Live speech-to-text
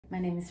My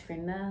name is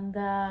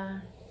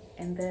Fernanda,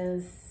 and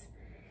this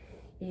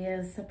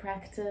is a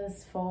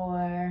practice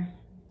for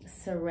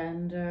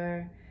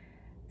surrender,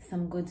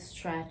 some good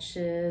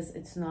stretches.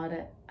 It's not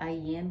a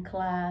yin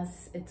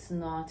class, it's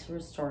not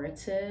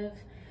restorative.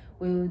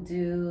 We will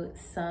do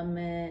some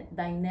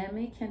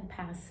dynamic and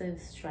passive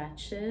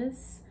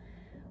stretches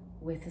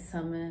with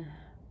some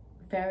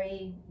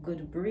very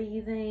good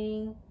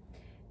breathing,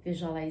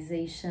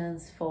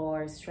 visualizations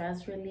for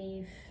stress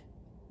relief,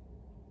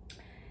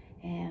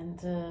 and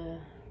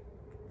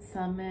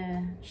some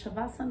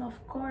shavasana,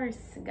 of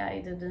course,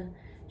 guided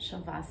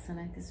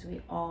shavasana, because we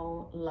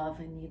all love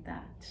and need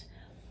that.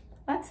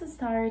 Let's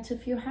start.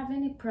 If you have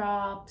any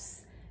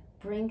props,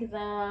 bring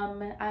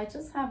them. I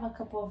just have a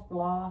couple of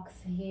blocks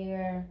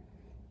here,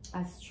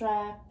 a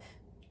strap,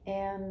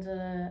 and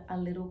a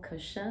little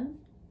cushion.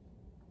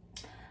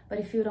 But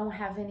if you don't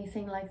have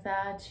anything like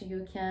that,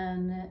 you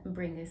can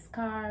bring a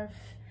scarf.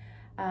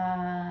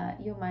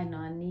 You might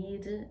not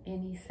need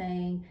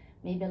anything,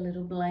 maybe a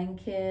little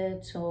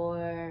blanket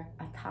or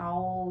a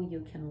towel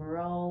you can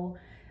roll.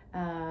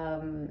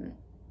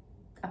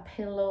 A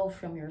pillow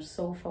from your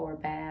sofa or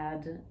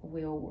bed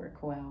will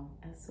work well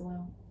as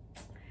well.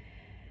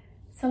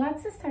 So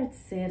let's start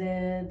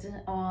seated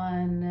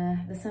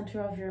on the center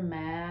of your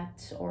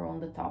mat or on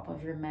the top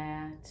of your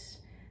mat.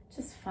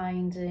 Just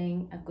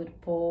finding a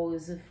good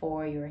pose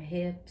for your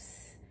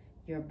hips,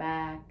 your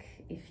back.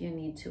 If you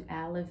need to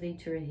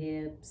elevate your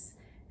hips,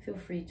 feel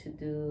free to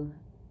do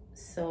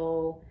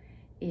so.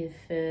 If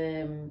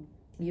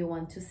you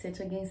want to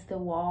sit against the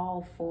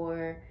wall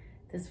for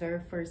this very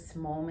first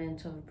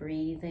moment of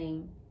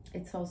breathing,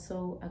 it's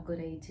also a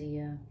good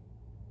idea.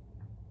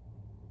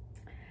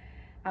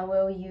 I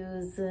will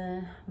use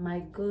my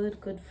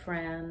good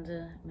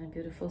friend, my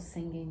beautiful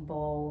singing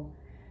bowl,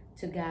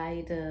 to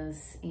guide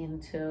us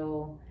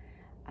into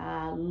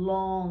a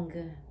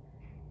long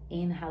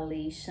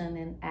inhalation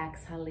and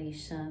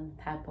exhalation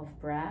type of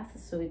breath.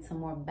 So it's a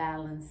more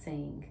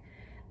balancing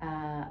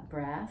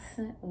breath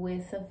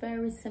with a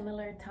very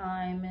similar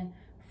time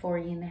for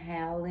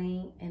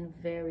inhaling and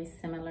very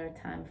similar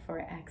time for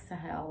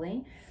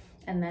exhaling.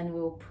 And then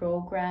we'll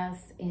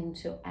progress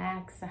into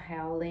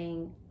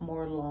exhaling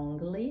more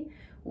longly,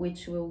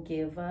 which will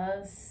give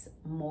us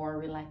more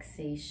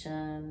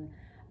relaxation,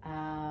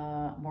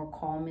 more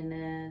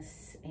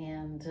calmness,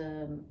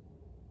 and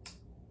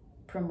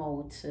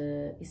promote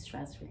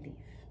stress relief.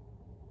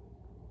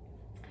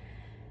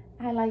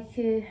 I like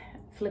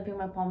flipping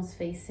my palms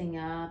facing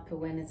up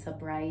when it's a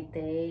bright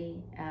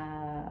day,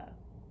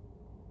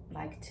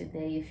 like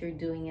today. If you're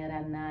doing it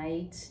at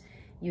night,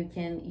 you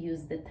can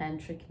use the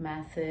tantric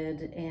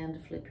method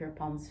and flip your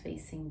palms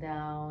facing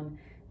down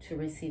to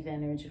receive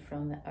energy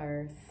from the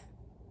earth.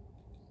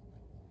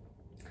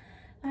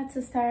 Let's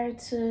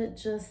start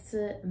just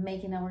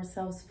making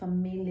ourselves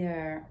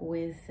familiar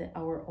with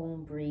our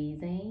own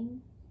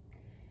breathing.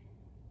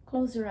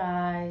 Close your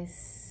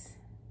eyes.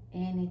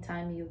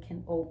 Anytime you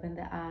can open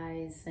the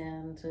eyes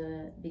and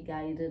be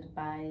guided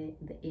by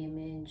the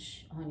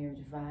image on your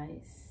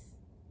device.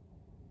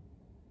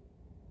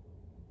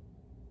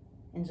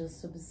 And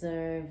just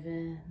observe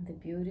the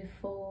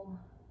beautiful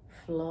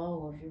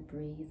flow of your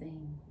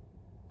breathing,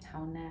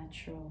 how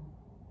natural,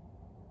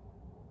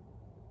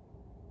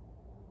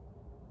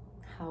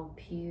 how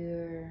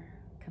pure,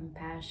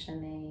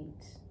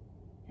 compassionate,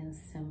 and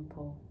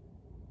simple.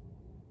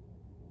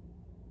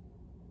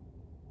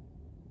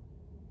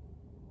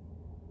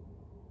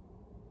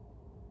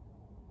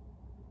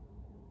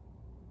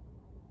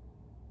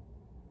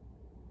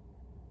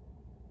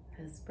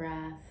 This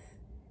breath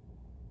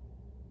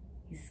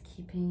is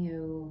keeping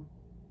you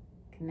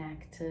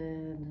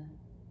connected,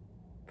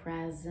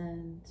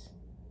 present,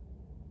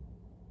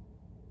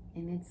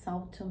 and it's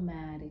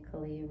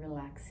automatically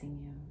relaxing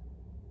you.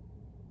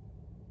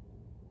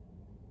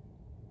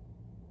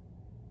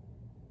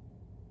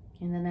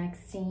 In the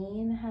next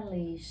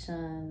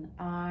inhalation,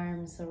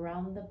 arms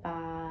around the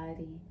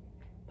body,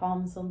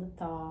 palms on the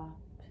top.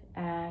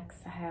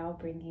 Exhale,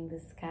 bringing the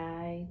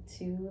sky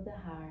to the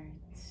heart.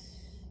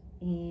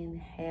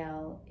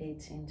 Inhale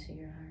it into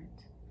your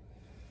heart.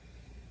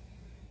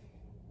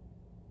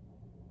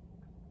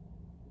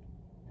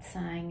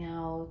 Sighing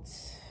out,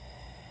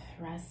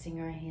 resting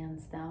your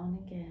hands down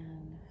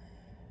again.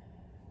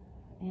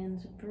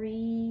 And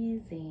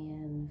breathe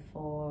in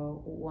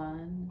for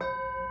 1, 2,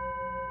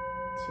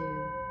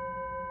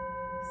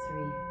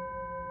 3, and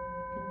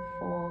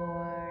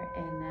 4,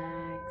 and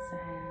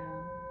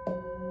exhale.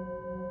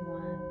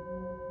 1,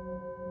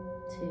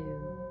 2,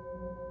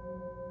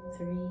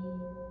 3,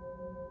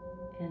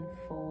 and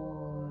 4.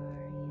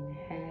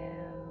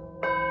 Inhale.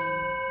 1,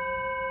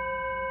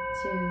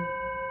 2,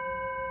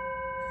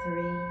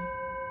 3,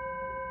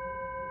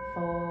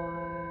 4.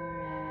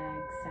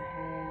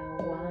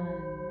 Exhale. 1,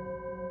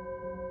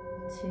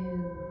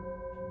 2,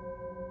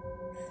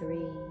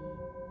 3,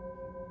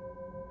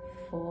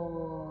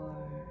 4.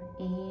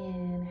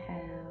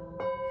 Inhale.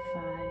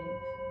 5,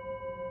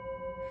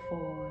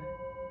 4,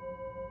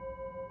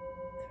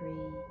 3,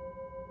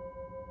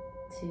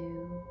 2,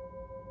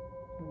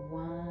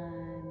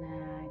 1.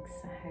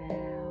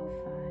 Exhale.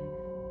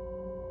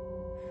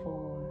 5,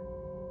 4,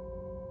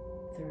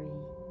 3,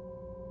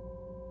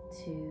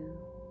 2,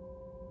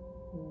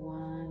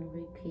 1.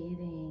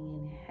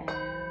 Repeating. Inhale.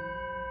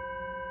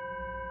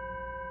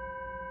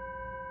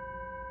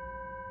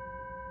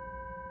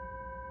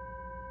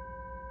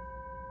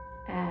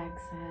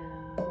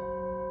 Exhale.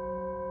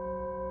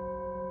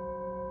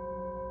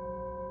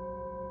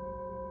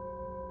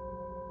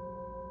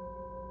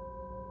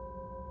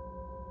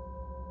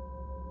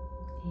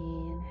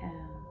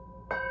 Inhale.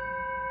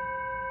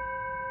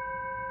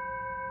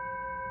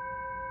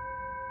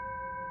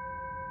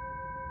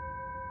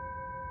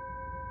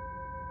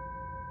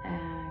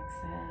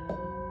 Exhale.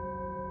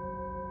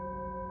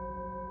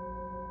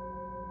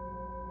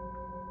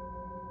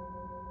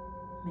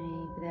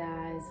 Maybe the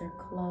eyes are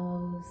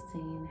closed.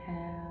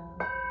 Inhale.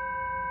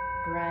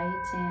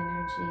 Bright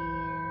energy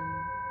in.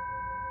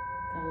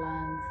 The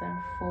lungs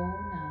are full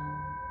now.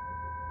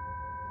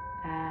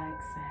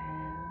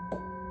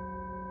 Exhale.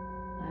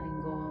 Letting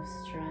go of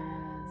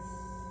stress.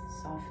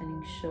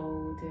 Softening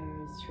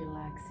shoulders.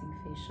 Relaxing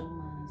facial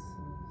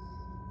muscles.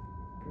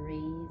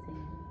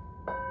 Breathing.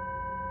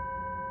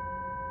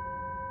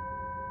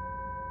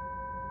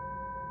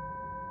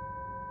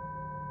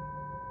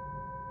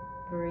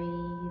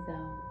 Breathe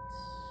out.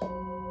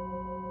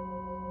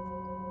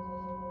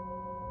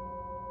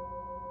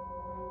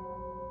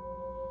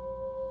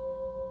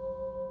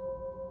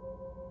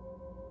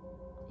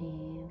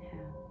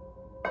 Inhale.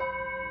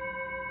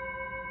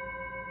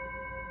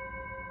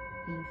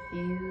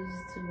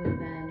 Infused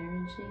with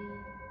energy.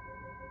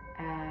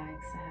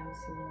 Exhale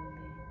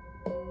slowly.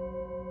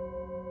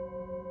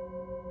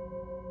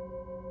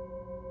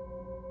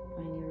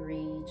 When you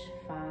reach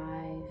 5,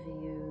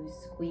 you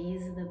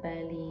squeeze the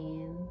belly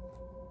in.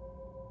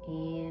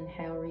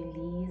 Inhale,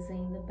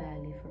 releasing the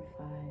belly for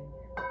 5.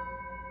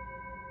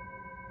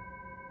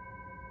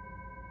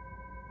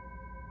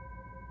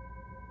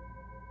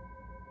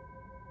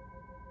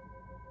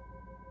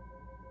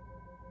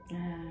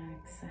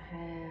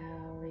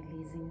 Exhale,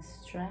 releasing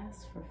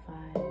stress for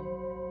 5.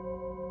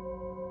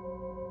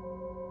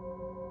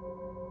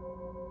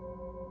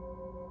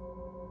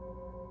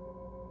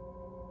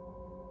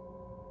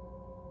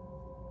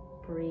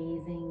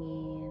 Breathing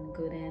in,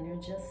 good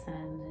energy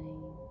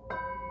ascending.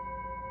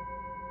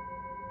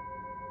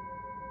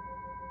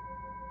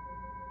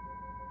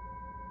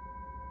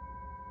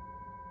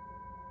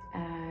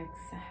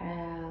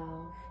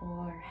 Exhale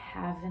for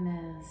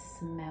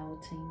heaviness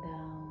melting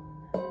down.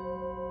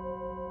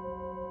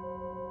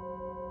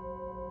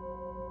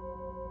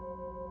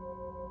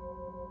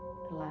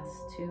 The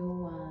last 2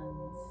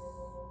 ones.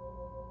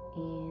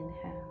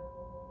 Inhale.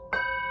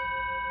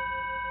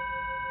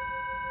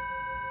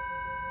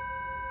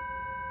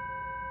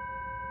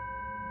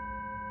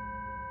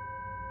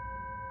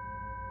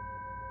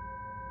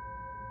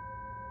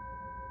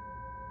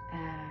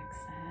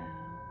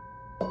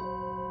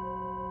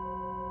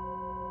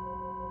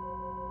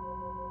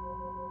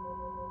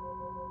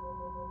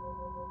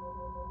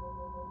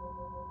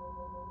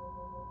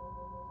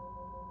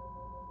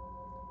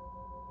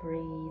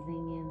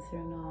 Breathing in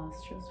through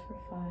nostrils for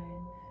 5.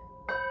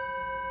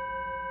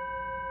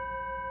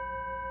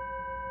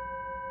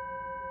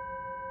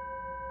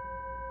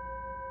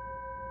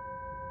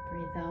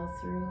 Breathe out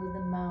through the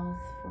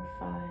mouth for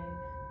 5.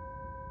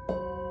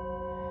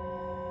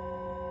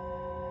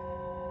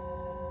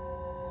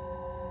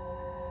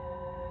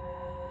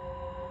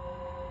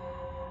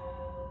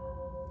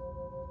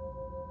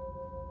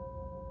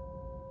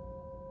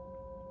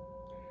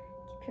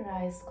 Keep your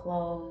eyes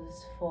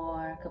closed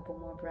for a couple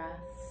more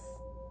breaths.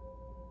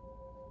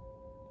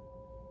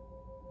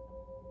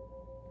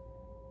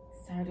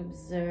 Start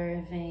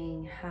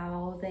observing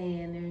how the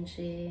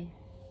energy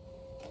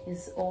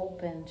is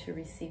open to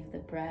receive the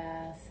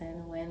breath,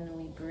 and when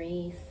we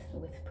breathe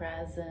with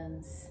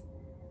presence,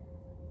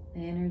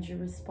 the energy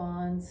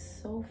responds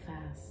so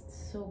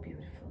fast, so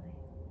beautifully.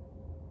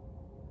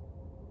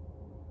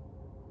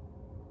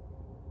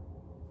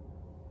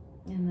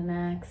 In the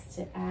next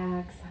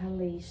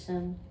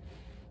exhalation,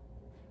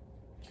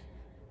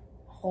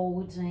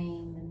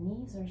 holding the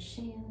knees or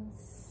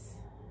shins,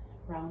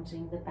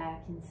 rounding the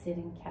back in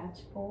sitting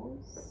cat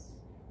pose.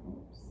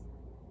 Oops.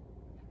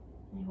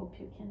 I hope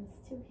you can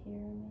still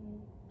hear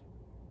me.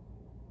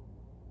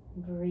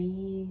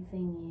 Breathing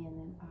in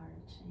and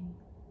arching.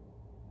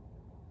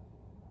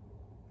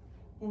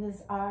 In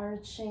this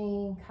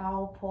arching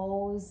cow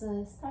pose,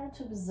 start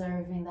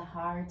observing the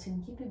heart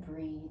and keep it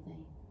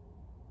breathing.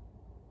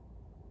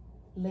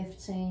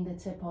 Lifting the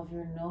tip of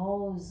your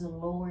nose,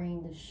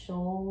 lowering the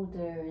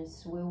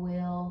shoulders, we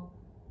will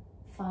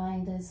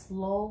find a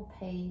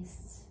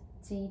slow-paced,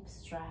 deep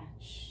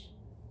stretch.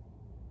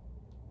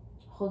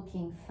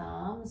 Hooking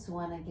thumbs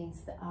one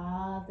against the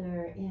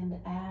other and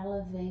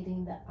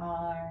elevating the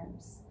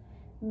arms,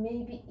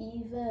 maybe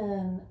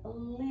even a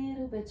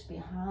little bit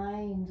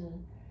behind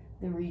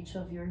the reach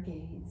of your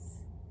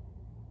gaze.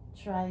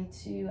 Try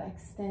to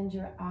extend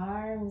your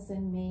arms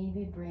and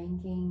maybe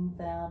bringing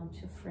them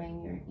to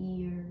frame your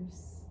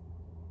ears.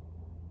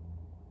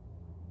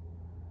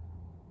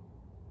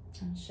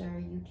 I'm sure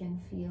you can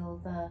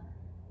feel the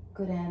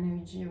good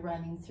energy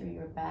running through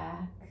your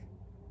back,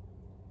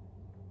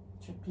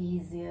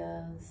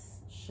 trapezius,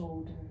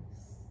 shoulders.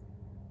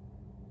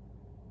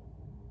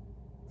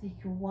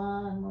 Take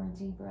one more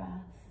deep breath.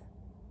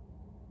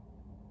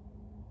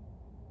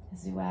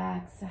 As you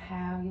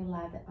exhale, you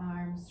let the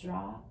arms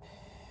drop,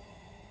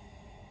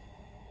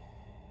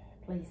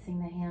 placing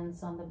the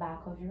hands on the back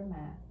of your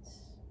mat,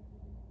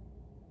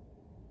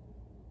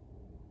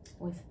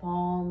 with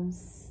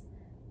palms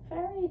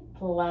very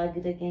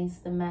plugged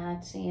against the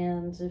mat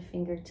and the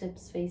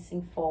fingertips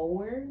facing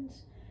forward,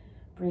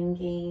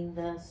 bringing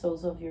the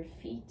soles of your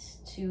feet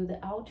to the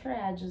outer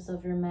edges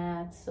of your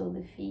mat so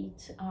the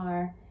feet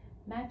are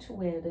mat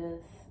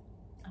width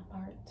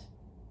apart.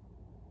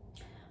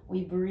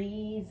 We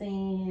breathe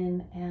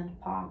in and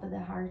pop the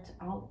heart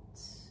out.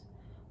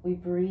 We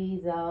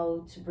breathe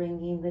out,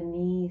 bringing the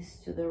knees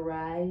to the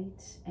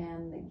right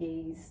and the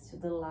gaze to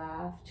the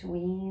left. We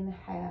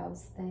inhale,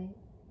 stay.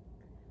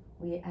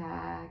 We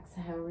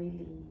exhale,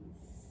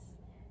 release.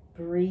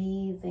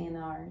 Breathe in,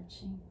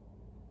 arching.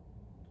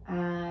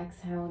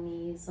 Exhale,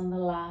 knees on the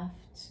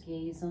left,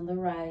 gaze on the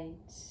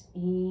right.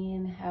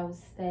 Inhale,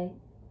 stay.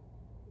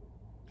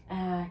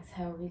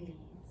 Exhale, release.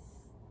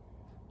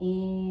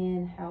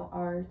 Inhale,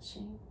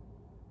 arching.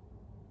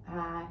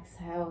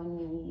 Exhale,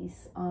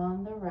 knees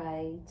on the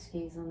right,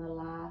 gaze on the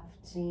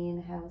left.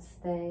 Inhale,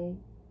 stay.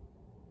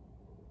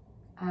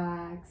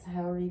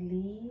 Exhale,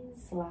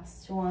 release.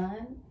 Last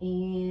one.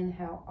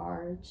 Inhale,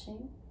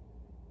 arching.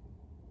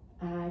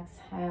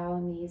 Exhale,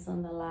 knees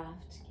on the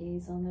left,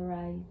 gaze on the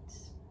right.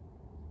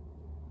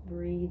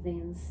 Breathe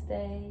in,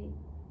 stay.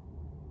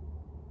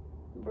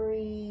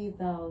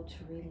 Breathe out,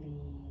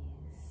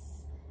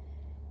 release.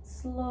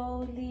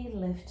 Slowly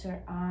lift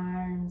your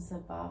arms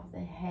above the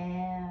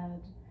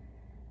head.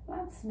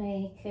 Let's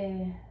make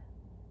a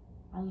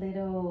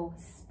little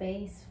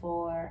space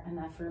for an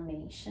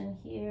affirmation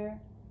here.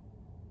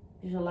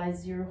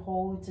 Visualize you're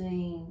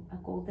holding a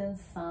golden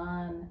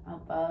sun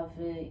above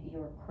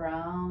your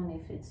crown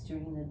if it's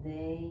during the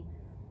day,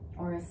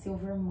 or a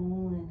silver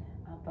moon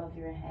above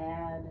your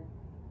head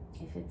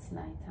if it's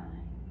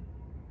nighttime.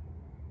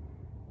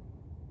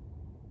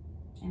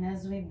 And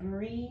as we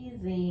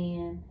breathe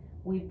in,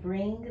 we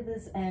bring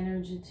this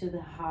energy to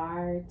the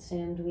heart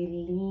and we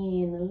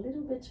lean a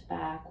little bit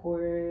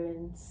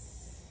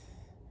backwards.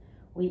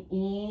 We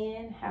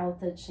inhale,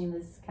 touching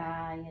the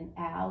sky and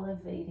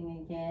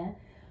elevating again.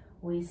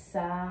 We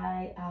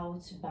sigh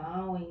out,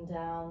 bowing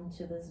down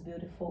to this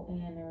beautiful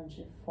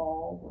energy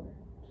forward.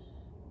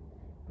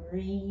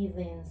 Breathe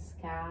in,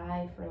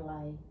 sky for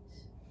light.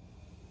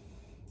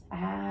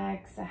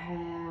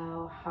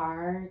 Exhale,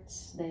 heart,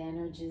 the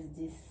energy is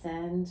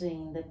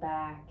descending, the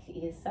back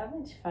is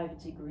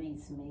 75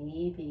 degrees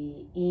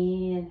maybe.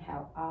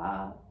 Inhale,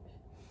 up.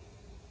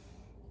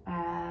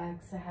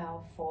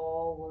 Exhale,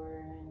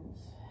 forward.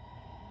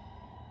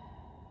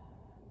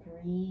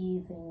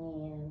 Breathing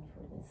in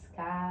for the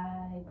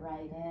sky,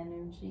 bright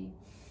energy.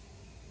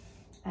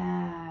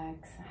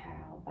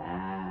 Exhale,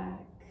 back.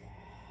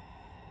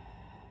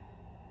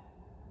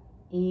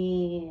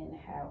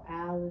 Inhale,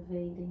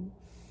 elevating.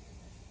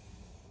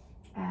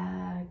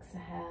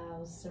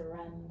 Exhale,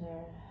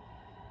 surrender.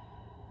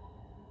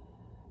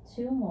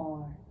 Two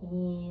more.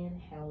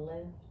 Inhale,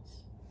 lift.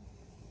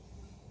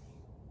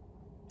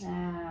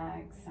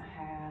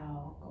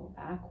 Exhale, go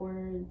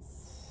backwards.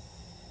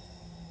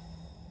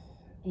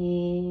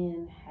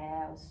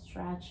 Inhale,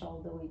 stretch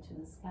all the way to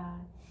the sky.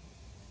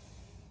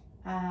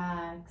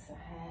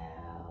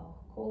 Exhale,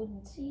 go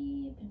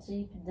deep,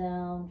 deep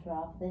down,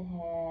 drop the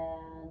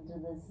head.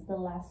 This is the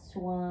last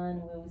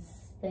one. We'll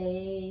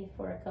stay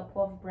for a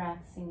couple of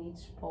breaths in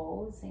each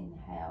pose.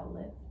 Inhale,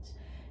 lift.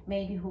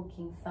 Maybe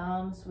hooking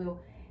thumbs will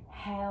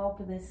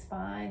help the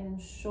spine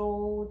and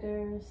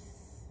shoulders.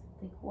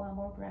 Take one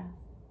more breath.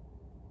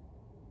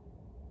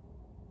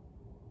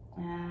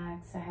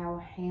 Exhale,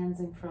 hands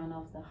in front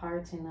of the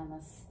heart in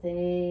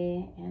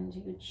namaste, and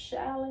you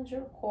challenge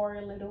your core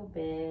a little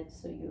bit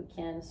so you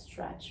can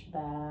stretch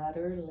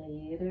better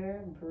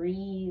later.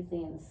 Breathe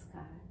in, sky.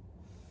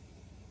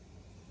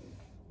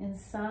 And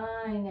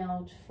sighing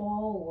out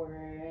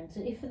forward.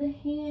 If the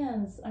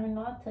hands are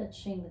not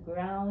touching the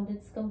ground,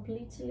 it's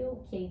completely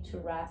okay to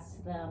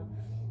rest them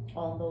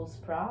on those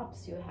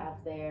props you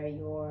have there,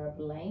 your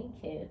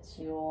blanket,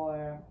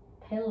 your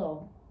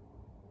pillow.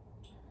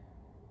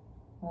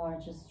 Or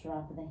just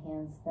drop the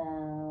hands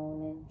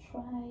down and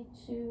try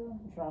to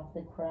drop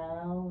the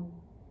crown.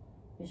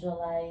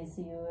 Visualize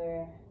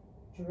you're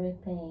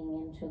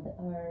dripping into the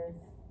earth.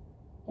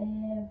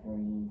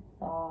 Every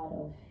thought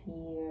of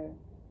fear,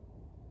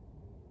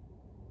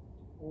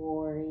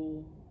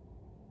 worry,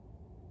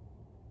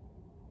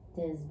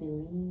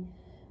 disbelief,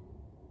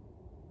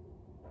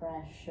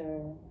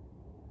 pressure,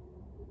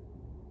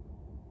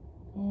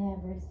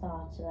 every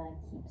thought that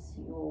keeps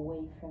you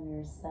away from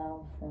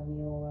yourself, from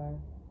your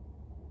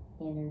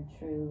inner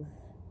truth.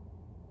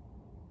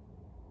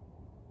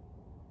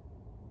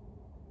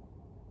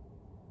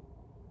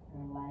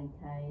 Your light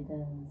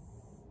guidance.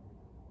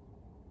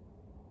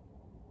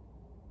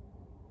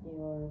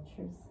 your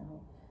true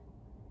self.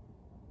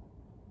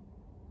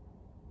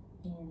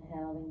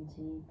 Inhaling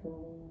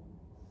deeply,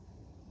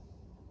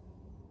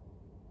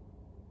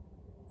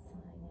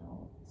 sighing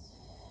out.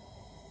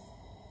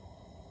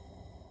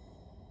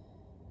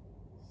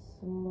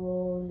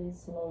 Slowly,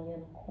 slowly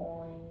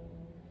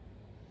uncoiling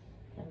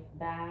and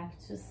back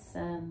to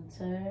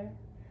center.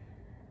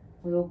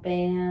 We'll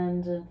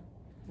bend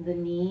the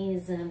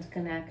knees and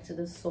connect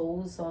the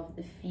soles of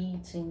the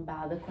feet in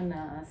Baddha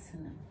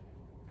Konasana.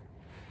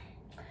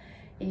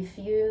 If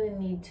you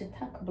need to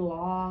tuck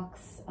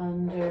blocks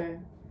under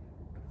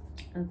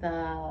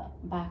the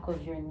back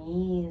of your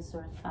knees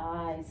or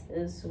thighs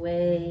this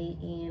way,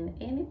 in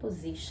any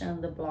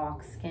position the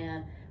blocks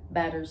can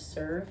better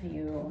serve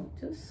you,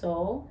 do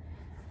so.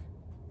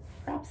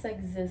 Perhaps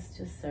exist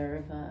to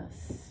serve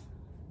us,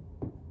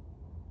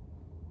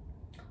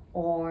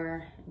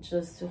 or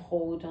just to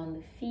hold on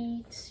the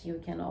feet.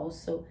 You can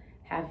also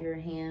have your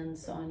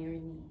hands on your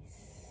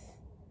knees.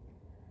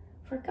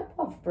 For a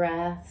couple of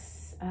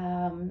breaths,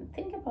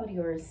 think about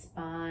your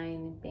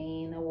spine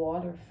being a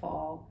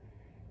waterfall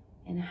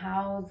and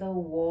how the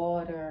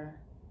water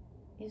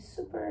is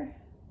super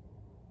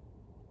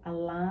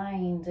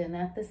aligned and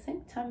at the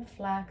same time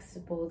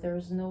flexible.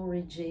 There's no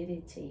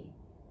rigidity.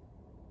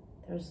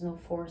 There's no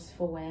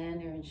forceful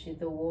energy.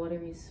 The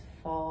water is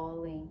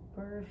falling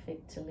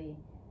perfectly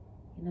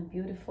in a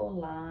beautiful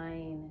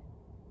line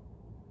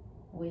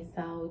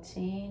without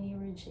any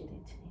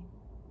rigidity.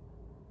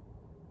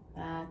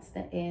 That's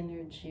the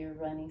energy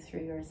running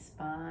through your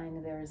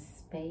spine. There's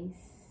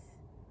space.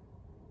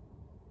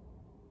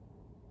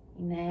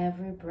 In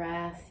every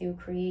breath, you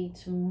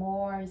create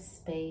more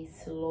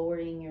space,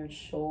 lowering your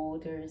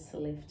shoulders,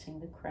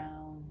 lifting the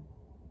crown.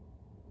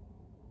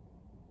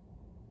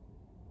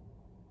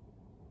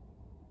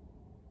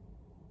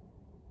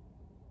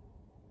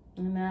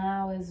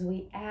 Now, as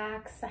we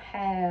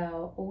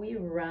exhale, we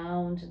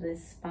round the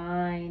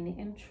spine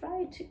and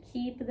try to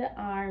keep the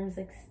arms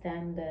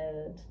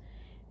extended,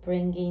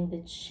 bringing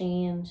the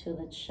chin to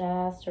the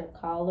chest or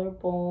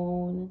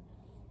collarbone.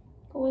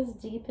 Go as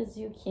deep as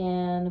you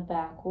can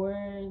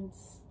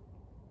backwards,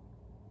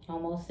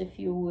 almost if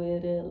you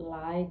would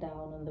lie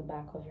down on the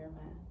back of your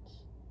mat.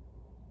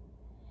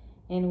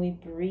 And we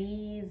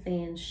breathe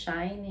in,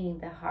 shining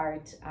the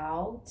heart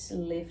out,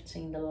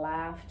 lifting the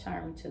left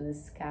arm to the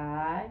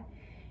sky.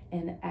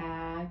 And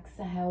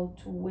exhale,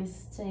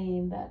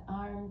 twisting that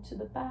arm to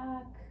the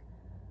back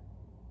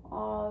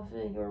of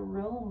your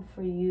room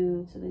for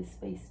you, to the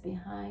space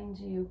behind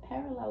you,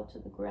 parallel to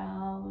the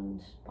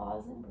ground.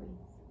 Pause and breathe.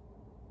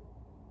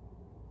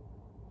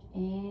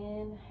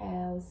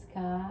 Inhale,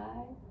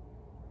 sky.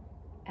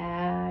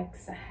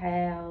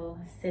 Exhale,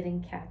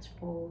 sitting cat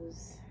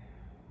pose.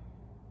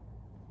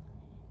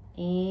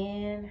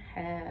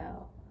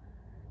 Inhale,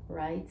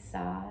 right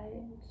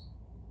side.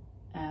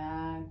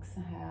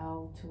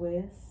 Exhale,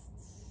 twist.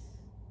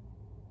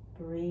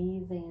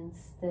 Breathe in,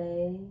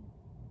 stay.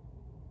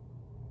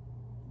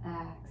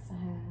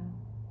 Exhale.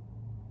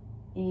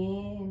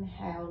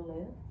 Inhale,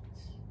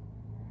 lift.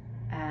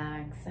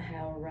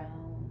 Exhale,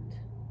 round.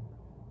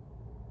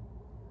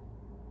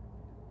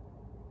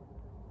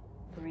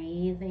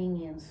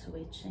 Breathing in,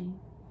 switching.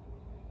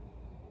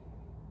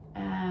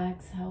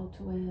 Exhale,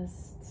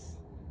 twist.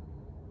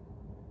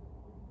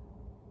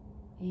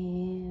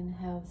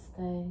 Inhale,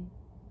 stay.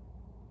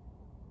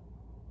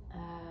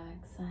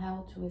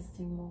 Exhale,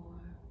 twisting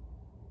more.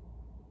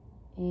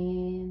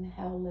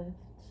 Inhale, lift.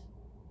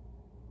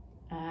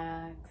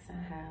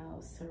 Exhale,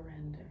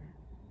 surrender.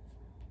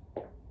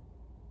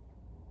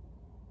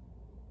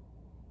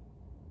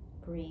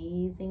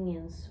 Breathing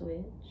in,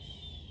 switch.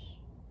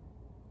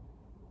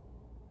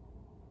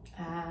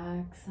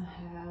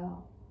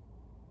 Exhale,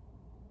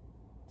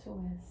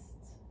 twist.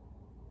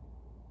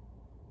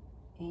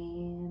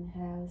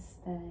 Inhale,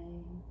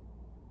 stay.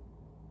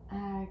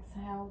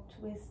 Exhale,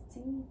 twist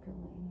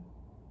deeply.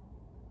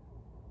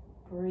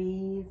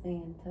 Breathe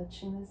in,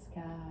 touching the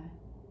sky.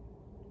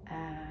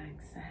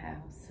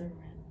 Exhale, surrender.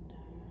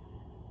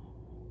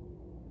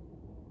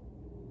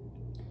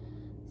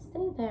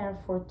 Stay there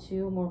for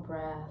 2 more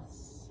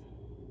breaths.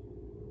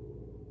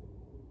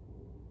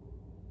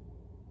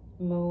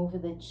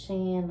 Move the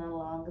chin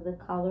along the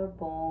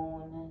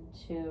collarbone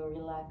to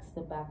relax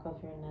the back of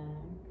your neck.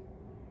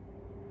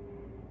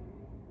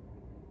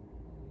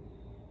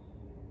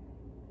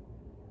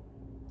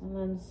 And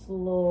then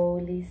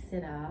slowly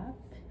sit up.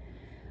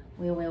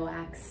 We will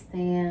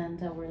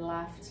extend our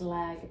left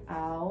leg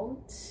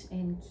out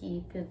and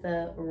keep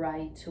the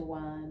right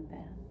one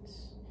bent.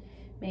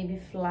 Maybe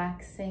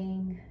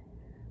flexing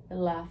the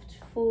left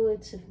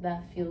foot if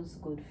that feels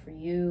good for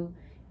you.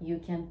 You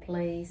can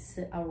place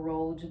a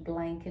rolled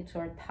blanket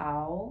or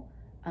towel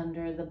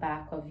under the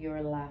back of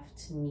your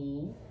left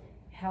knee.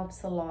 It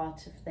helps a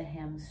lot if the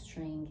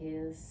hamstring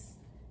is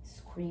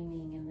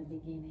screaming in the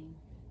beginning.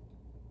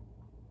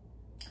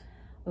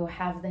 We'll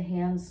have the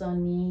hands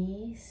on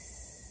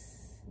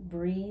knees.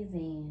 Breathe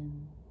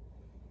in.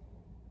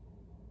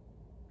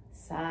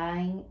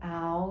 Sighing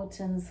out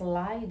and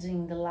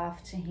sliding the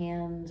left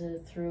hand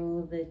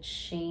through the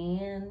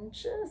chin,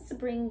 just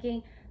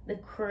bringing the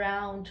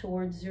crown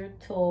towards your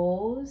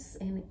toes,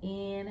 and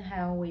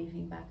inhale,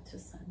 waving back to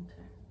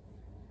center.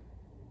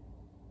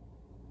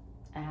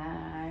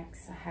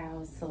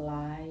 Exhale,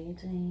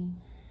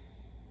 sliding.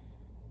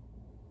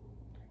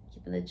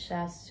 Keep the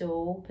chest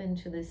open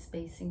to the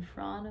space in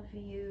front of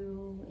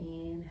you.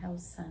 Inhale,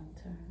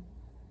 center.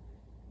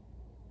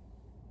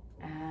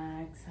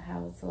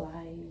 Exhale,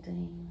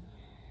 sliding.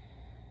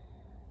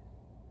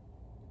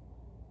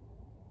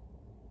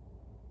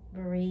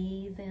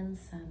 Breathe in,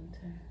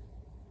 center.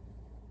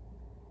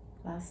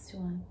 Last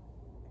one.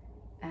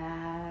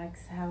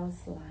 Exhale,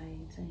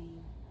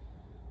 sliding.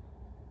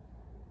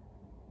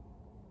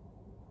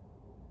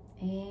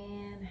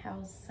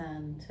 Inhale,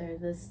 center.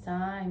 This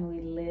time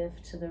we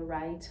lift the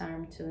right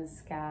arm to the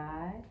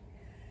sky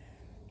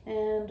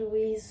and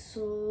we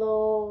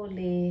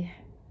slowly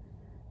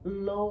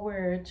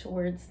lower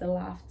towards the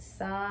left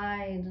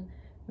side.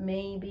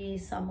 Maybe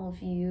some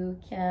of you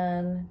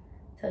can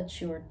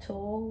touch your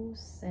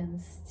toes and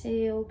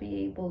still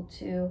be able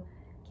to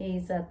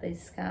gaze at the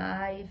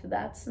sky. If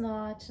that's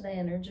not the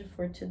energy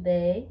for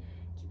today,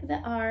 keep the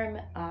arm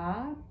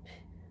up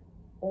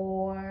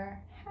or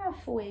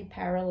halfway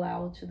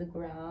parallel to the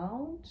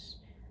ground.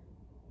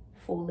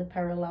 Fully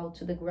parallel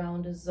to the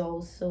ground is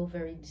also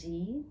very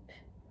deep.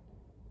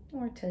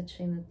 Or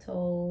touching the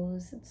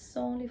toes. It's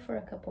only for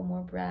a couple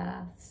more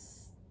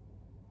breaths.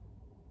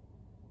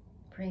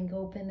 Bring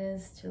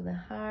openness to the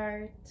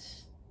heart.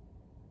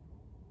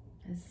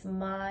 A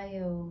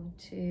smile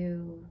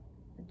to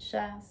the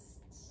chest.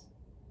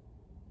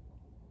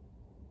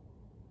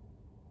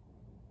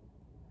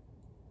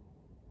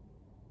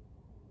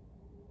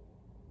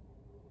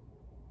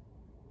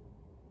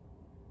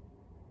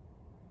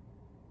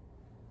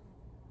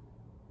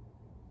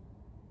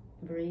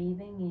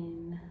 Breathing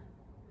in.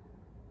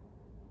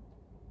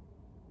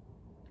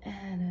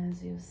 And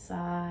as you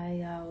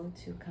sigh out,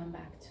 you come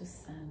back to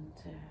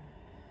center.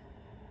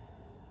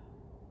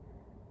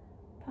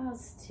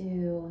 Pause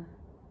to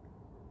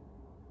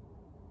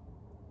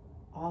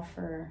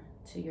offer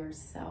to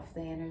yourself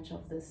the energy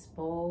of this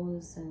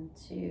pose and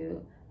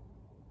to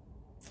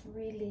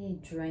really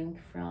drink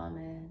from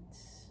it.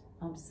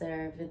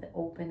 Observe the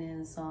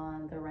openings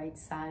on the right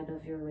side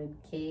of your rib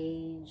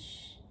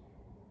cage,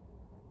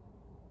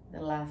 the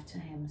left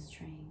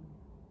hamstring.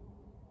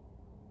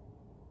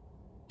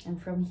 And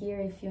from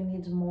here, if you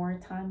need more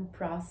time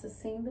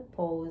processing the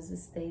pose,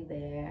 stay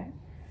there.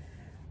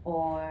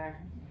 Or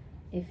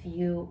if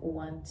you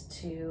want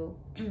to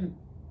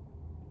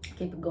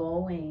keep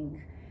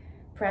going,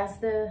 press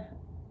the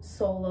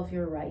sole of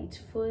your right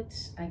foot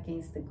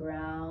against the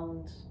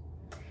ground.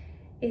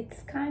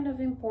 It's kind of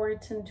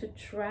important to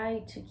try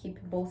to keep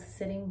both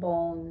sitting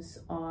bones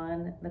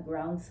on the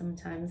ground.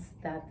 Sometimes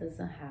that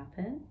doesn't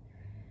happen.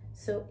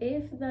 So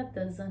if that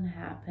doesn't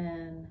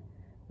happen,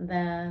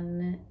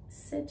 then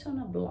sit on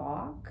a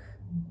block,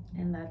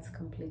 and that's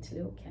completely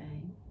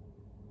okay.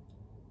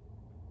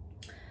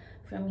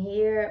 From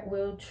here,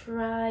 we'll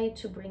try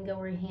to bring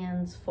our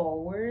hands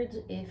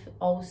forward. If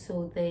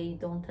also they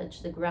don't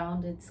touch the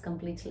ground, it's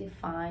completely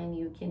fine.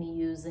 You can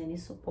use any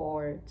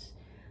support,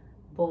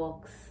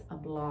 books, a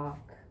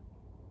block,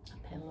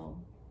 a pillow.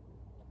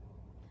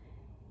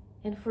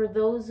 And for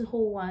those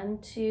who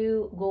want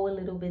to go a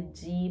little bit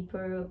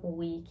deeper,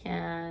 we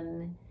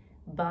can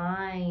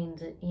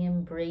bind,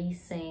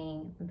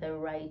 embracing the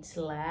right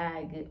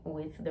leg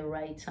with the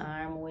right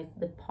arm, with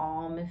the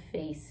palm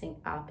facing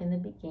up in the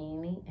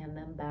beginning and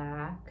then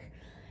back,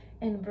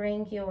 and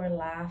bring your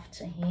left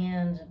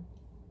hand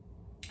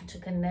to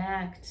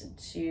connect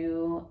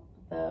to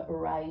the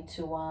right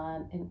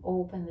one and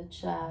open the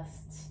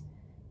chest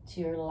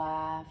to your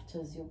left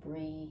as you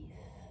breathe.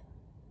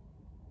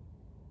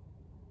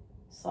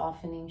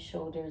 Softening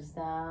shoulders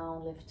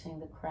down, lifting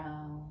the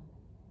crown.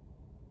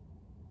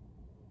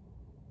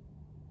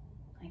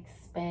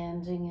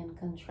 Expanding and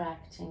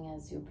contracting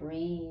as you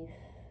breathe.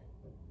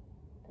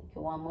 Take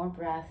one more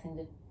breath in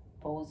the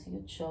pose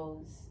you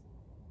chose.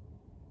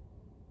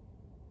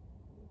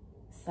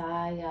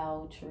 Sigh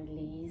out,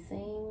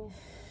 releasing.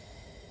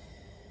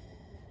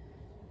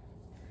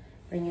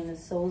 Bringing the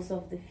soles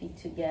of the feet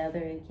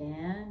together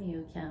again.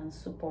 You can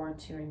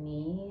support your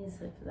knees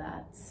if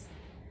that's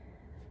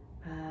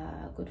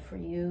good for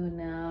you.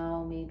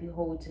 Now maybe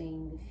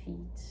holding the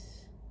feet.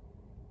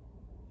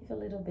 Give a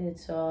little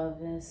bit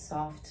of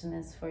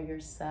softness for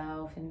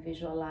yourself and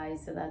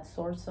visualize that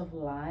source of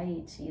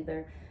light,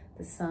 either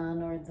the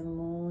sun or the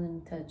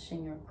moon,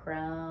 touching your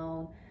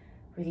crown,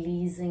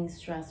 releasing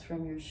stress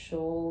from your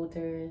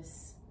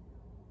shoulders,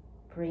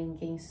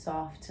 bringing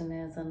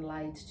softness and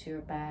light to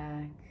your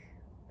back,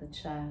 the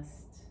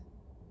chest,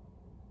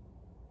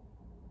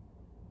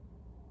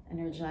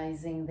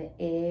 energizing the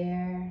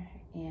air,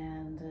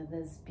 and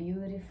this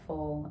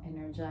beautiful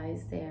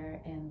energized air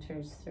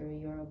enters through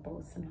your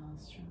both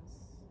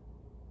nostrils.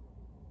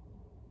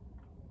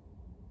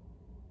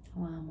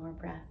 One more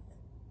breath.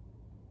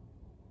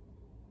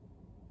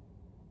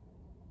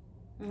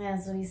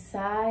 As we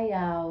sigh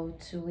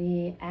out,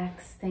 we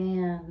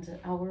extend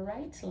our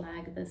right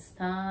leg this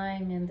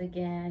time, and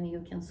again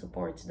you can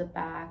support the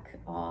back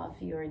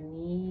of your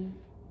knee,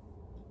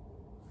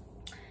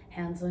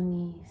 hands on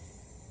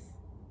knees,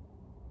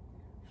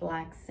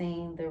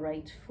 flexing the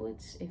right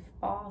foot if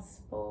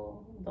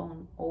possible.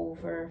 Don't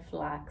over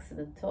flex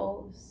the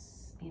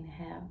toes.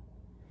 Inhale.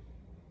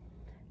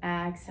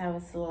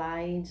 Exhale,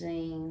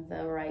 sliding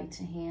the right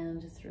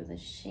hand through the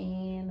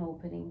shin,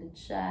 opening the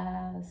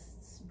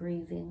chest,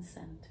 breathing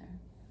center.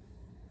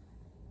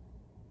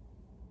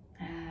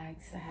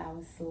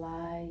 Exhale,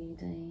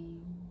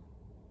 sliding,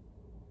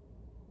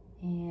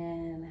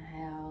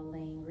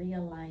 inhaling,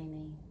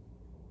 realigning.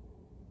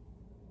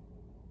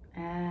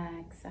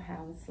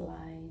 Exhale,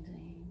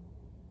 sliding,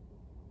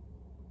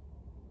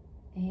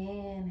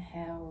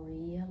 inhale,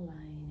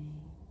 realigning.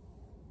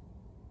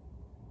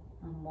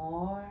 One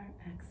more,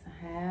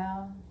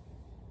 exhale,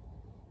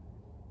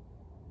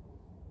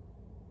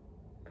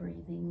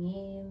 breathing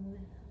in,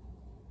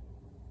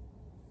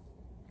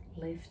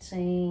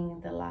 lifting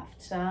the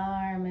left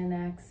arm, and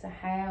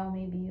exhale,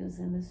 maybe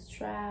using the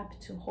strap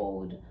to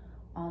hold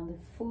on the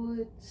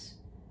foot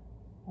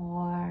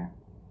or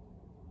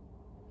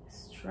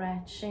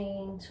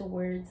stretching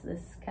towards the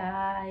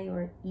sky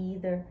or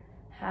either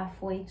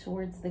halfway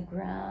towards the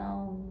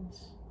ground.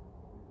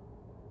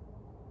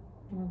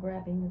 We're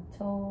grabbing the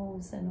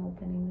toes and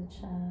opening the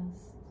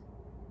chest.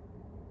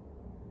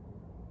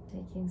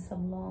 Taking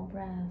some long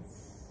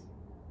breaths.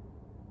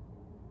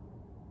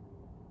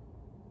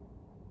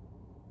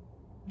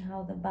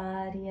 How the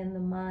body and the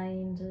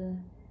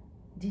mind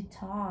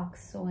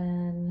detox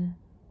when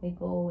we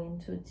go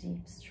into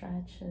deep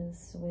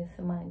stretches with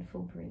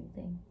mindful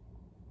breathing.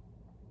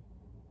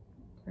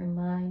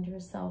 Remind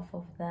yourself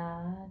of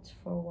that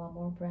for one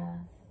more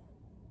breath.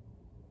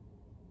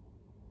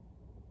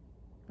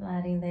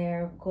 Letting the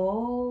air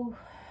go,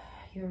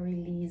 you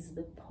release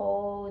the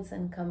pose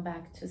and come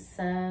back to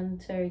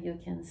center. You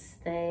can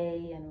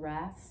stay and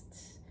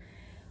rest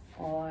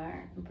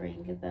or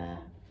bring the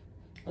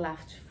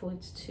left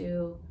foot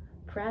to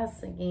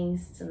press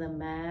against the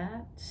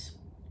mat.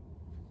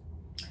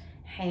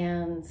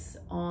 Hands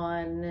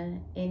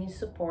on any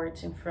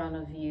support in front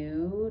of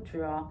you.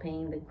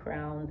 Dropping the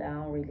crown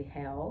down really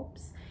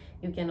helps.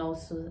 You can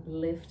also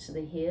lift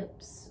the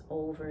hips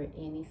over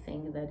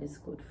anything that is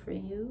good for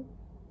you.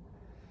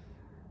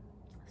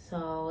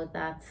 So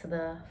that's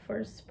the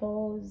first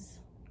pose.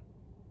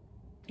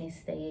 And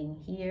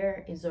staying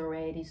here is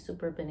already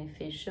super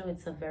beneficial.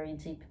 It's a very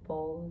deep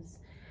pose.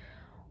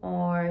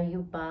 Or you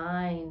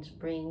bind,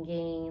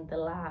 bringing the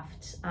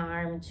left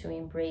arm to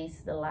embrace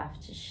the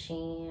left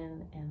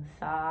shin and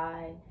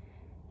thigh,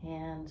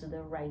 and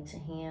the right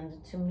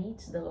hand to meet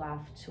the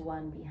left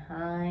one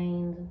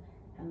behind.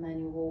 And then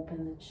you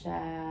open the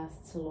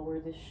chest, lower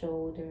the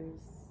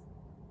shoulders,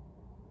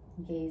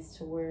 gaze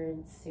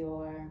towards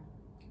your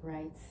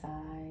right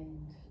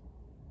side,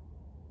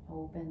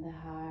 open the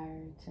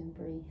heart and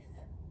breathe.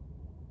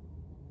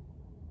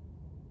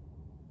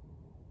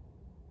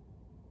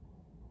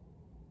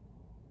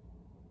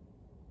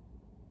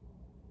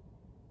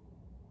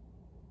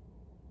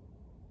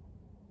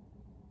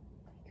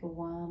 Take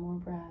one more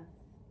breath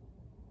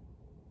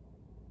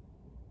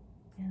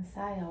and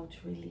sigh out,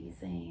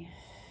 releasing.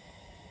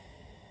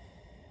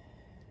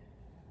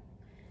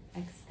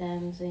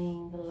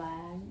 Extending the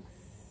legs.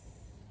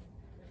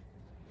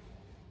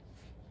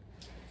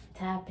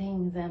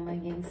 Tapping them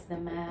against the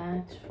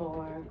mat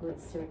for good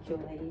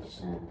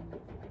circulation.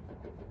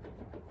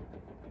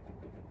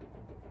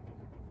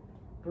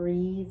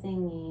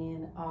 Breathing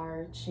in,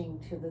 arching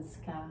to the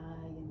sky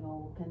in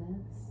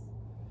openness.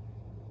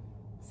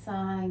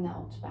 Sighing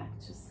out back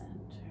to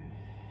center.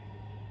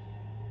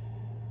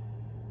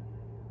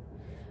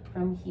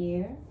 From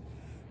here,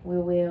 we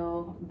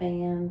will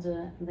bend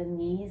the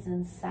knees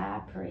and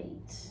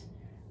separate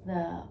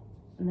the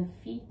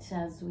feet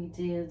as we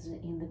did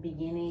in the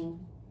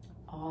beginning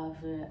of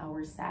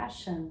our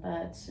session,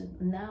 but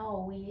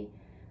now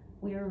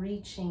we are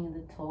reaching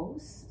the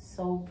toes.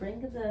 So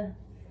bring the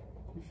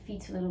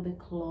feet a little bit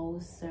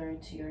closer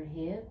to your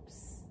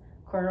hips,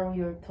 curl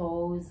your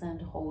toes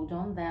and hold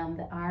on them.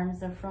 The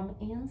arms are from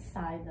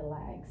inside the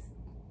legs.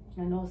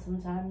 I know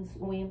sometimes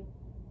we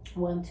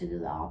want to do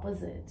the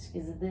opposite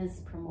because this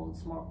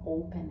promotes more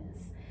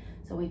openness,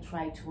 so we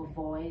try to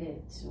avoid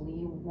it.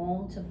 We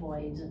won't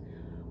avoid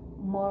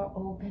more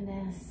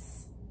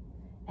openness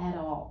at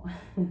all.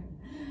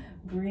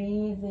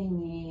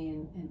 Breathing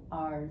in and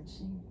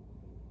arching.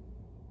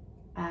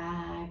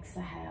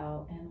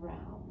 Exhale and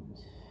round.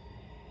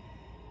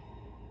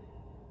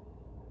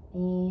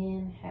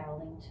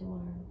 Inhaling to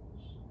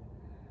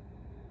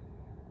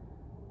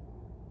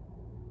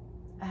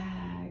arch.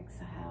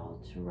 Exhale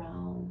to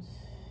round.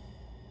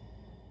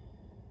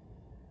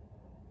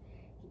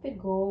 Keep it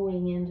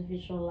going and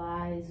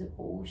visualize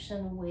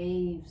ocean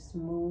waves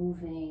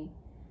moving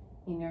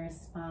in your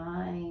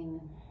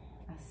spine,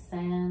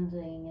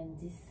 ascending and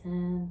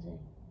descending.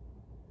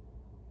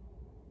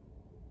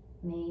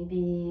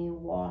 Maybe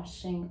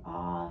washing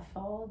off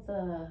all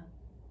the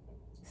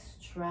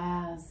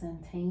stress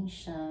and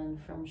tension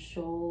from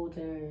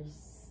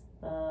shoulders,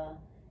 the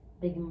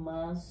big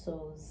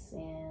muscles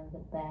in the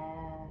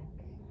back,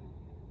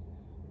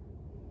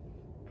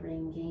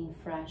 bringing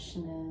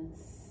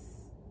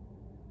freshness,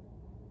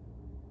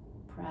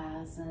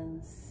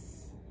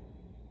 presence.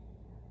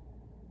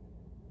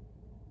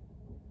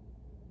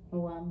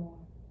 One more.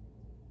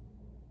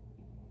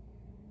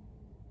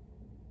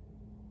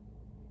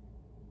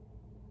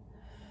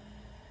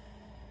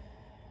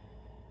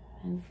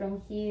 And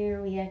from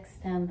here, we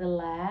extend the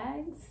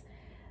legs.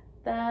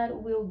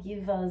 That will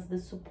give us the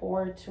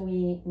support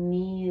we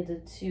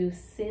need to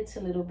sit a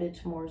little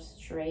bit more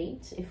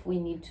straight. If we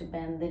need to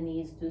bend the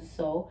knees, do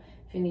so.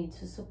 If you need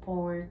to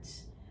support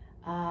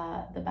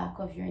the back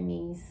of your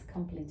knees,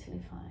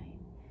 completely fine.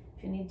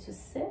 If you need to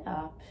sit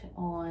up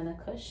on a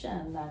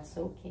cushion, that's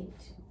okay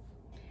too.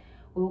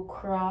 We'll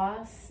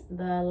cross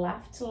the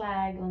left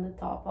leg on the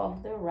top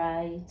of the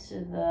right.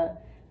 The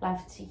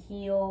left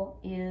heel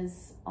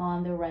is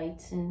on the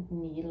right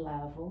knee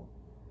level.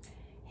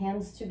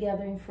 Hands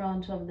together in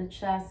front of the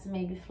chest,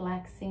 maybe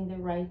flexing the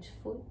right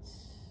foot.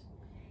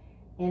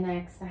 And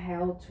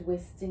exhale,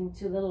 twisting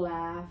to the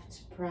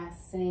left,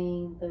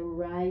 pressing the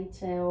right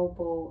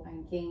elbow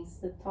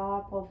against the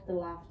top of the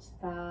left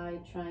thigh,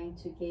 trying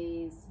to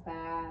gaze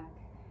back,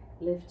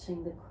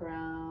 lifting the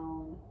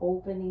crown,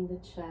 opening the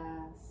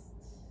chest.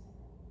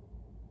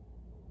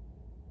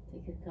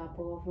 Take a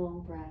couple of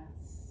long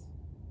breaths.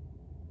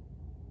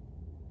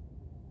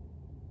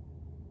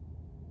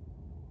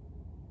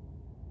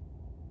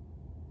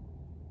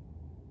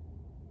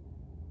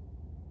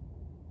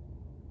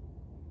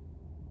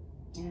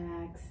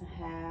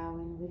 Exhale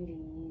and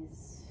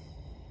release.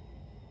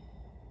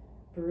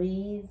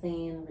 Breathe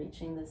in,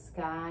 reaching the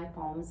sky.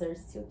 Palms are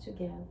still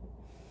together.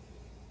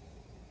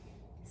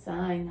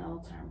 Sighing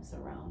out, arms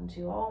around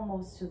you,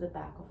 almost to the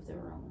back of the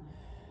room.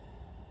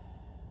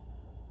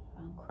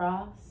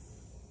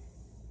 Uncross.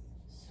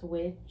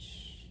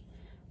 Switch.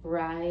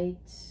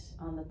 Right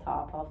on the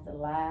top of the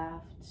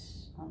left,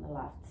 on the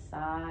left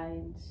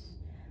side.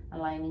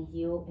 Aligning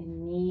heel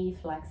and knee,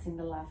 flexing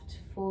the left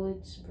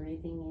foot,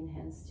 breathing in,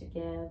 hands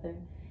together.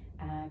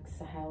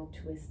 Exhale,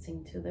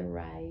 twisting to the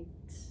right.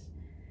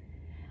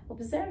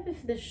 Observe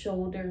if the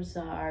shoulders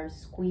are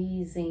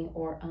squeezing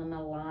or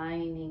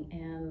unaligning,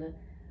 and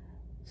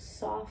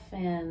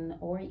soften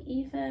or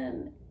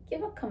even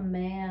give a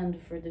command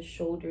for the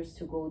shoulders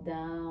to go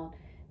down.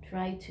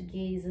 Try to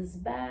gaze as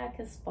back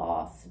as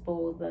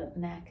possible. The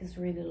neck is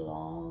really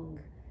long.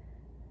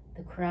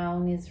 The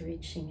crown is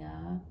reaching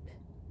up.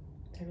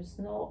 There's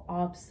no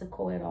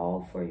obstacle at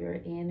all for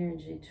your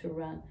energy to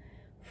run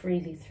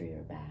freely through your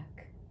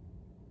back.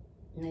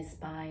 And the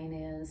spine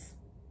is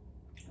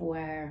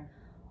where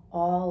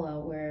all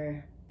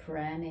our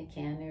pranic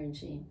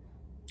energy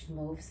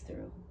moves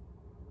through.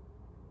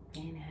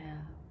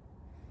 Inhale.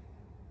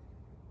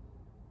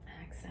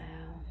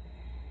 Exhale.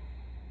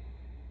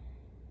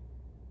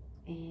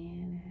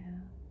 Inhale.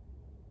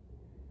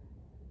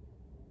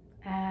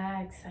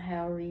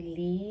 Exhale,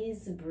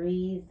 release,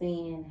 breathe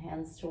in,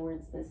 hands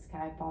towards the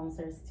sky, palms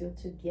are still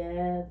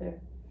together.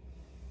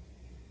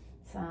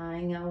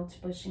 Sighing out,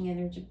 pushing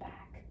energy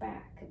back,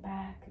 back,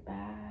 back,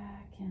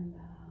 back, and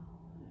down.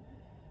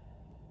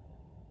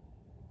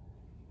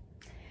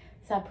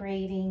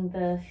 Separating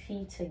the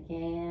feet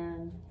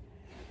again.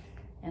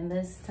 And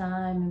this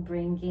time,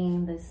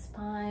 bringing the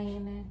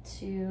spine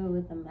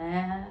to the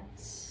mat.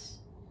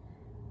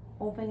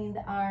 Opening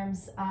the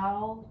arms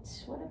out.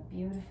 What a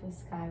beautiful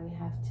sky we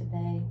have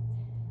today.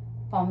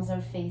 Palms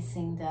are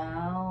facing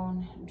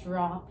down,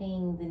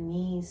 dropping the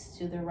knees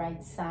to the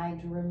right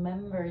side.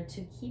 Remember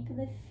to keep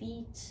the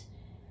feet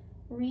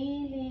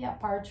really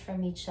apart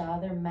from each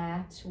other.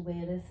 Mat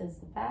width is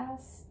the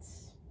best.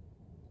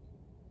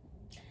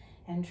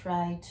 And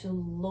try to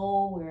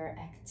lower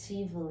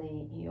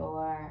actively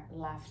your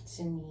left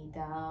knee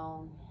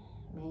down.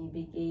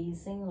 Maybe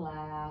gazing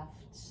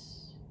left.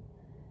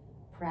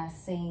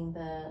 Pressing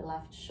the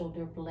left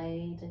shoulder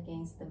blade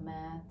against the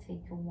mat.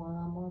 Take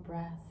one more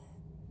breath.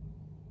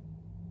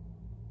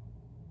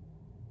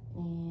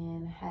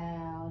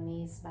 Inhale,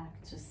 knees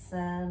back to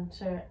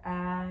center.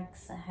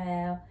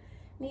 Exhale,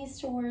 knees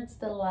towards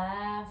the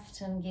left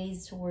and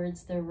gaze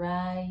towards the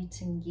right,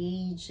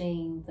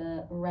 engaging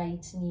the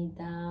right knee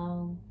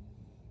down,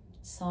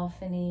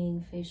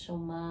 softening facial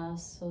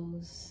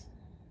muscles.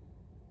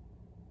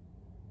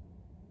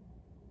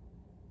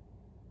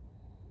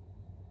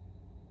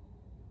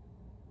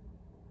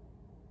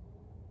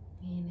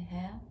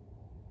 Inhale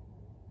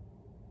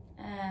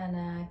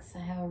and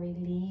exhale,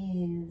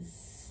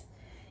 release.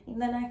 In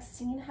the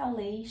next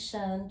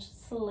inhalation,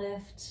 just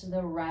lift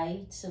the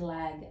right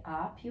leg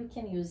up. You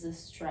can use a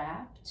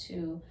strap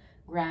to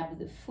grab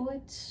the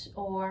foot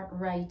or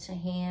right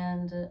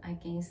hand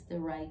against the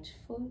right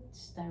foot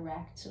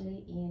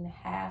directly in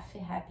half a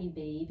happy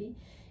baby.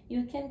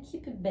 You can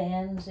keep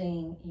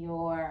bending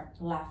your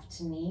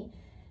left knee.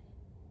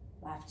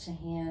 Left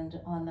hand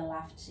on the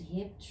left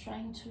hip,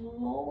 trying to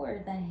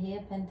lower the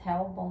hip and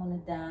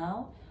tailbone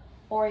down,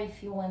 Or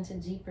if you want a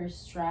deeper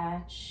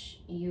stretch,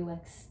 you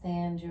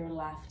extend your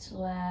left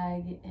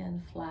leg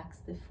and flex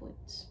the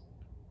foot.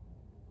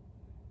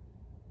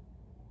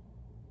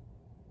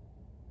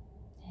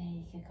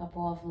 Take a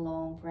couple of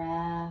long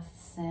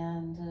breaths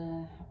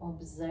and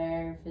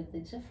observe the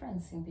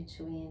difference in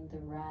between the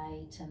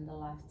right and the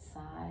left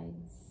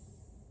sides.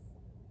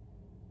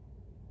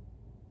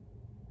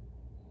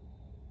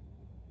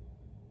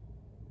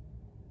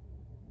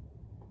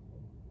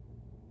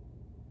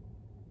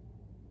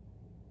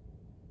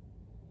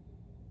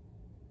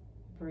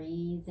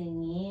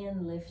 Breathing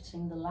in,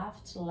 lifting the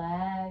left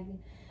leg,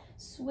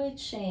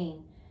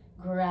 switching,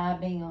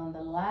 grabbing on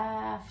the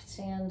left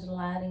and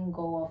letting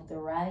go of the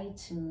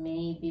right,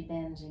 maybe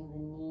bending the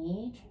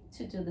knee.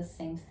 Try to do the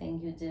same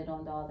thing you did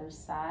on the other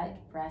side,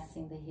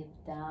 pressing the hip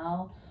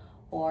down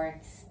or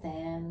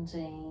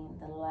extending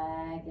the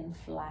leg and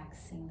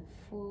flexing the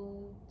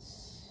foot,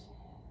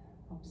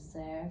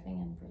 observing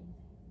and breathing.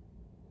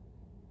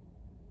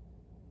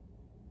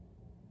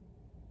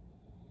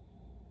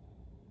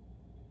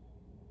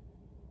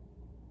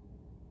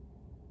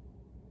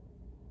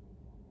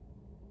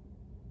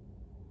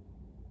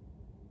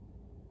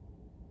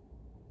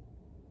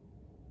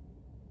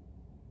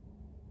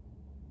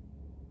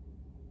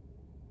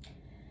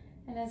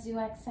 And as you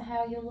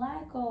exhale, you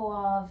let go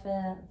of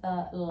the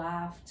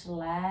left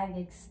leg,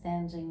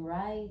 extending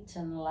right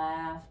and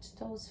left,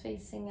 toes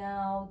facing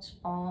out,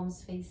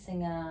 palms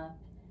facing up,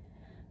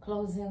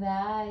 closing the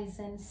eyes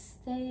and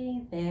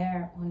stay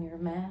there on your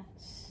mat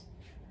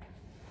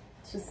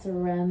to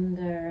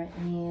surrender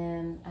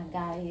in a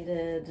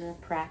guided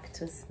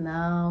practice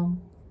now.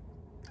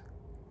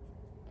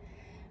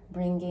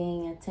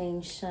 Bringing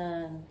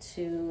attention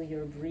to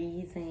your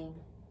breathing.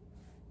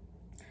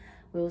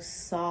 We'll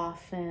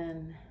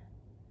soften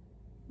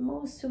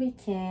most we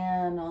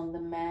can on the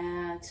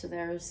mat.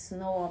 There's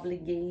no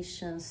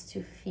obligations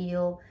to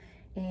feel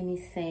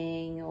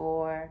anything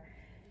or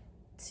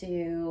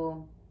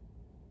to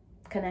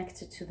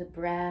connect to the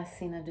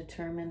breath in a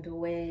determined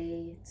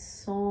way.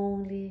 It's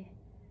only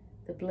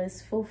the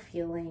blissful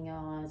feeling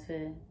of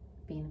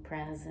being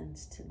present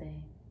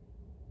today,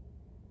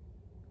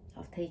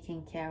 of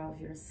taking care of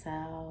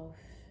yourself,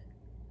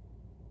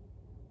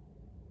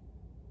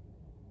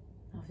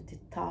 of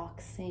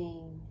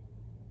detoxing,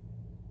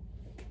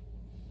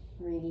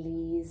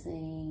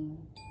 releasing.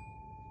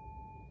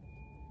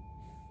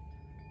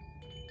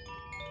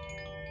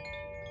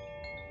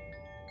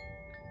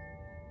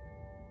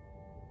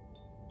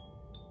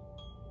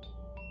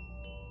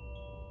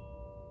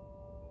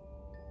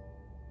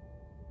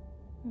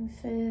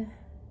 If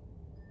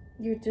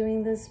you're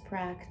doing this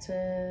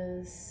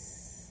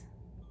practice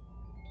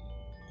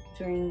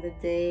during the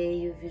day,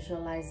 you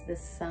visualize the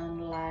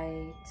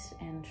sunlight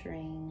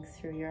entering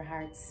through your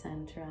heart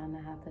center,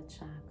 Anahata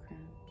chakra.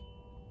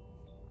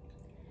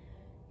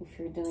 If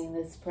you're doing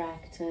this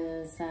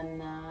practice at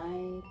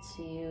night,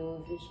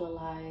 you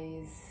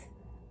visualize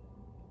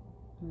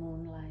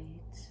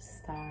moonlight,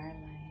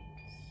 starlight.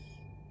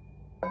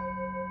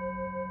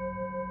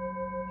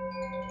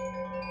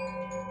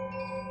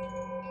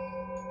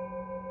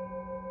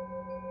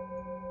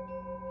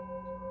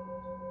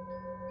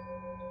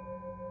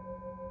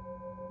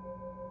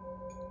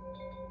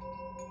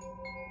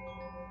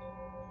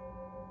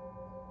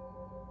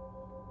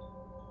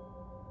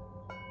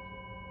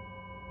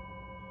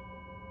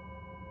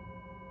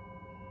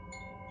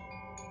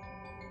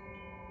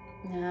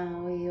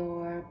 Now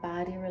your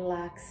body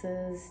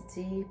relaxes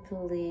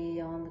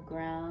deeply on the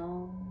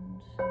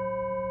ground.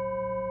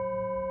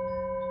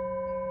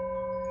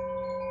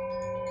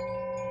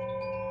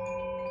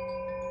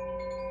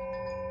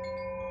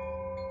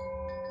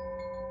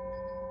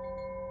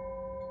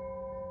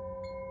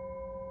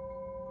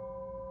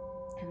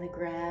 And the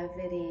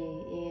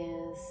gravity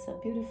is a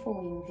beautiful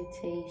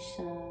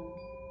invitation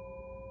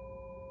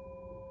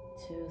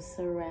to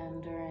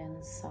surrender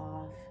and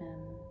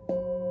soften.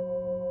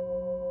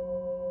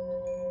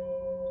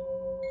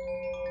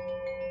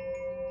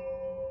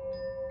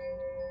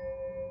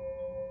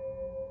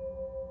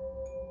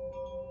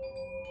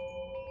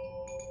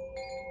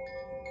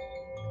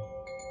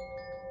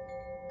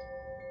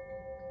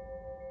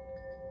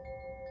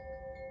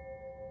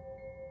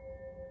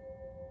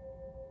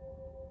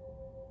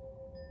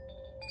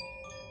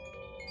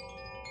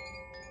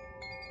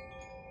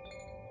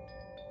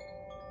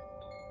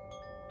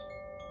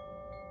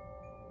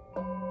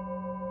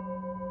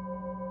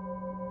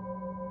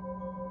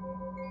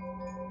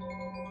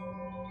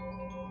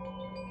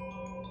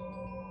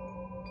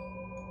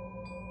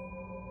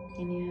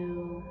 Can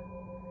you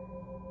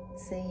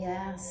say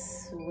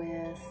yes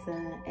with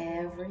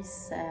every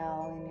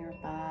cell in your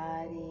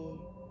body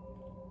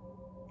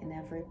and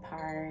every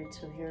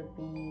part of your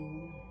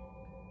being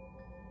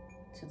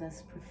to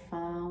this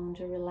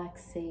profound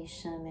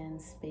relaxation and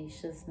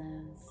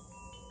spaciousness?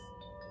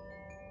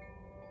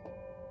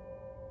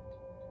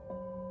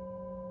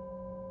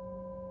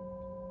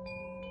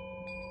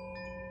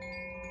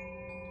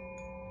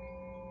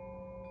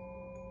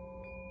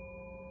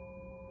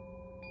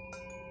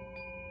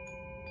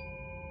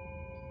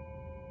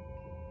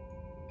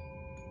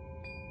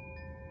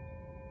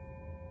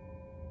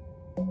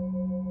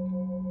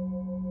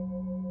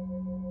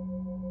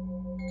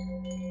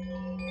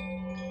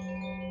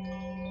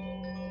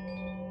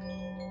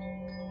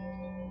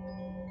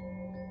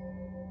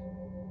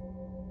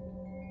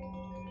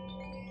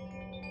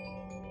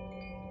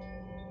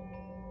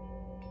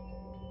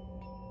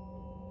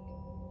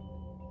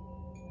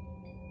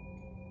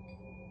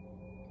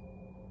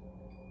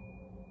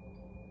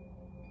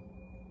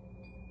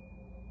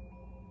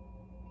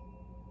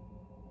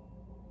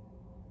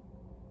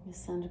 You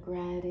send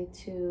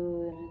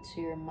gratitude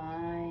to your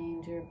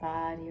mind, your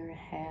body, your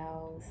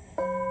health.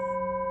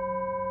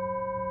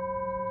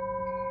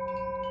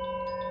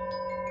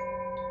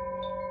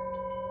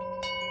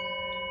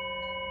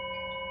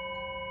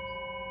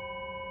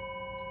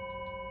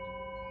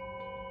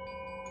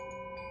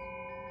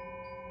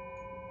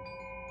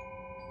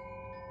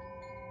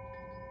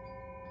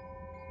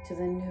 To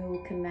the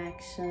new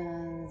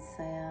connections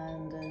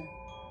and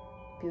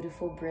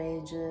beautiful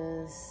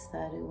bridges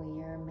that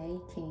we are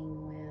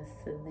making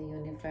with the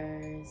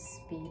universe,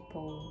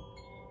 people,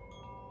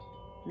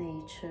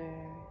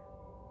 nature,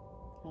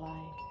 life.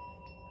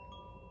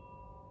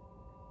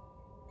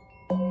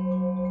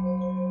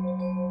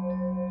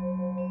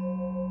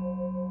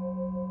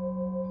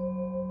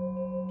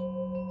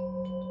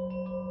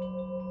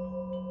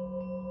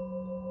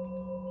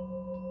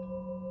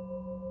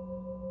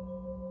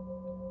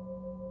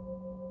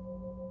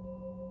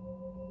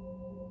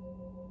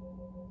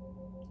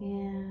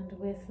 And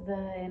with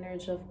the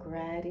energy of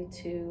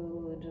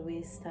gratitude,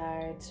 we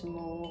start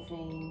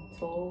moving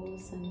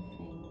toes and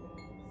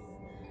fingers,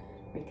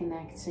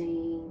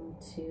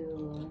 reconnecting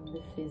to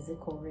the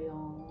physical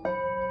realm.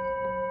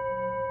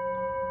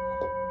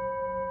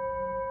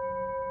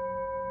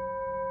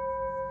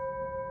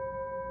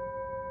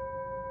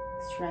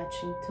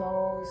 Stretching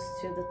toes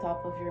to the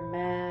top of your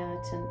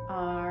mat and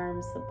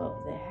arms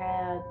above the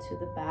head to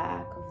the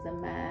back of the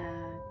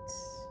mat.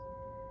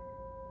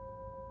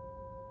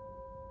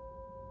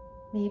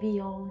 Maybe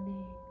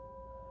yawning.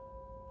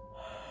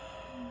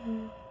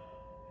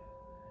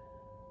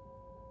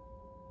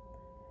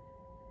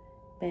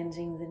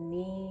 Bending the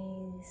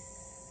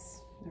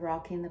knees,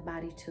 rocking the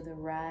body to the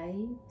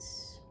right.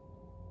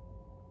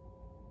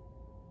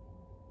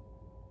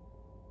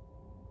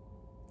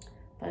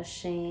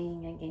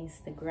 Pushing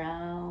against the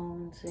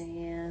ground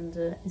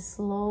and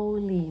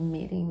slowly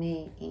meeting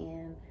me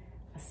in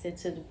a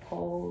seated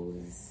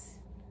pose.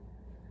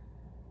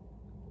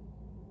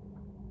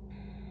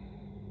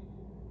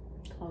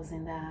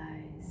 Closing the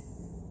eyes.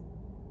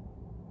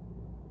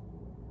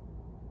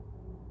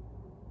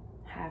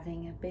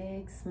 Having a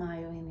big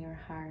smile in your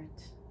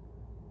heart.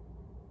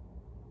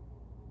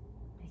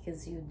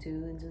 Because you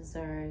do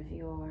deserve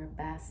your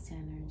best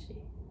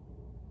energy.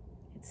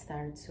 It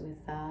starts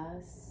with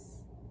us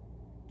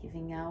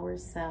giving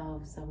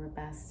ourselves our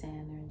best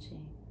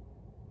energy.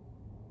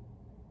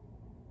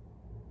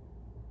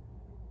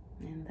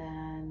 And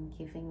then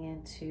giving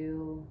it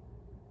to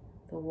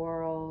the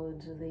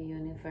world, the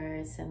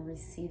universe, and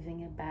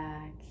receiving it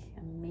back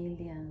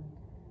 1,000,000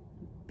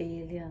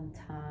 billion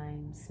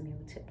times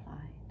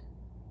multiplied.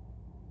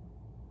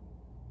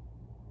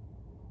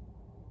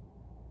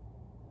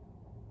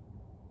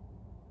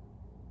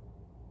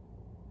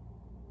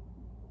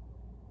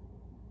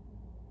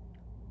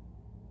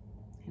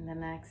 In the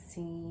next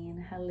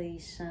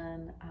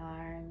inhalation,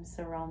 arms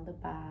around the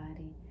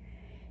body,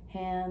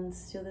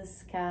 hands to the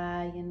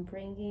sky, and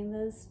bringing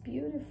this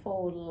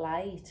beautiful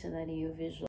light that you visualize